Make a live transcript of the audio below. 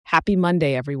Happy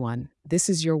Monday, everyone. This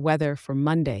is your weather for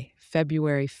Monday,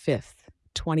 February 5th,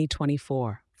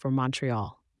 2024, for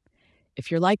Montreal.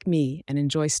 If you're like me and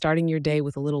enjoy starting your day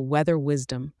with a little weather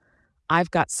wisdom,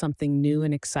 I've got something new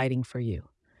and exciting for you.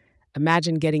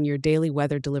 Imagine getting your daily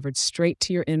weather delivered straight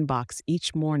to your inbox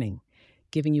each morning,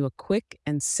 giving you a quick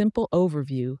and simple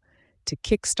overview to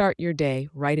kickstart your day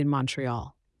right in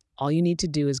Montreal. All you need to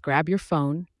do is grab your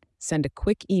phone, send a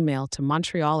quick email to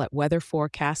Montreal at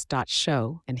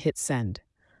weatherforecast.show and hit send.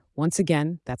 Once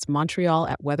again, that's Montreal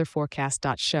at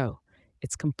weatherforecast.show.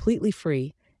 It's completely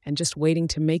free and just waiting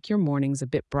to make your mornings a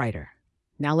bit brighter.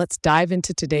 Now let's dive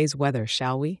into today's weather,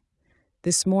 shall we?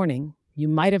 This morning, you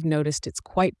might have noticed it's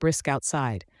quite brisk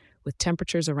outside, with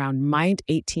temperatures around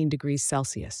 -18 degrees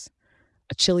Celsius.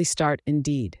 A chilly start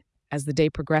indeed. As the day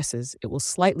progresses, it will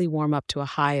slightly warm up to a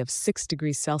high of 6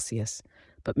 degrees Celsius,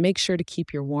 but make sure to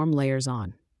keep your warm layers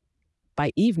on.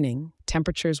 By evening,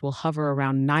 temperatures will hover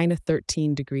around 9 to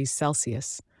 13 degrees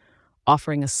Celsius,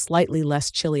 offering a slightly less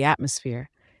chilly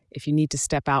atmosphere if you need to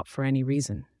step out for any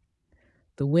reason.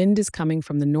 The wind is coming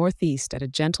from the northeast at a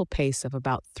gentle pace of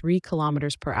about 3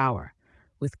 kilometers per hour,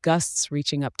 with gusts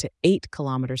reaching up to 8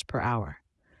 kilometers per hour.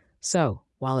 So,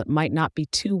 while it might not be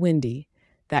too windy,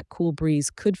 that cool breeze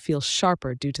could feel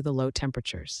sharper due to the low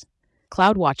temperatures.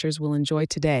 Cloud watchers will enjoy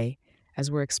today, as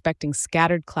we're expecting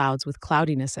scattered clouds with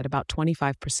cloudiness at about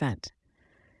 25%.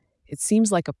 It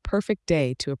seems like a perfect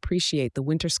day to appreciate the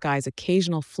winter sky's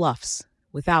occasional fluffs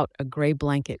without a gray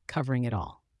blanket covering it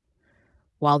all.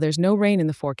 While there's no rain in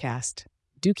the forecast,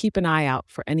 do keep an eye out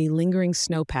for any lingering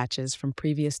snow patches from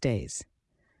previous days.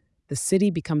 The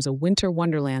city becomes a winter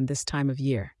wonderland this time of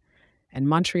year, and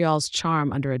Montreal's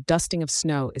charm under a dusting of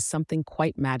snow is something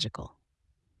quite magical.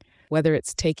 Whether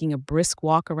it's taking a brisk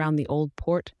walk around the old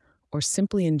port or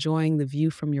simply enjoying the view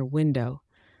from your window,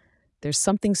 there's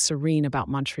something serene about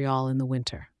Montreal in the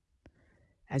winter.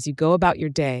 As you go about your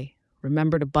day,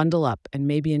 remember to bundle up and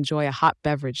maybe enjoy a hot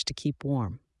beverage to keep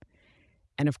warm.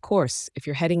 And of course, if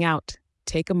you're heading out,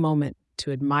 take a moment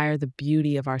to admire the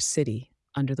beauty of our city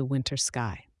under the winter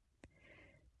sky.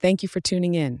 Thank you for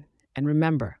tuning in, and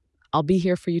remember, I'll be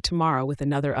here for you tomorrow with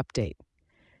another update.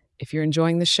 If you're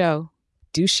enjoying the show,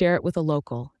 do share it with a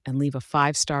local and leave a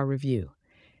 5-star review.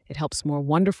 It helps more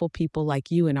wonderful people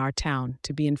like you in our town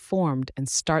to be informed and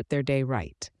start their day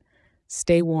right.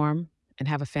 Stay warm and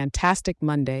have a fantastic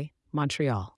Monday, Montreal.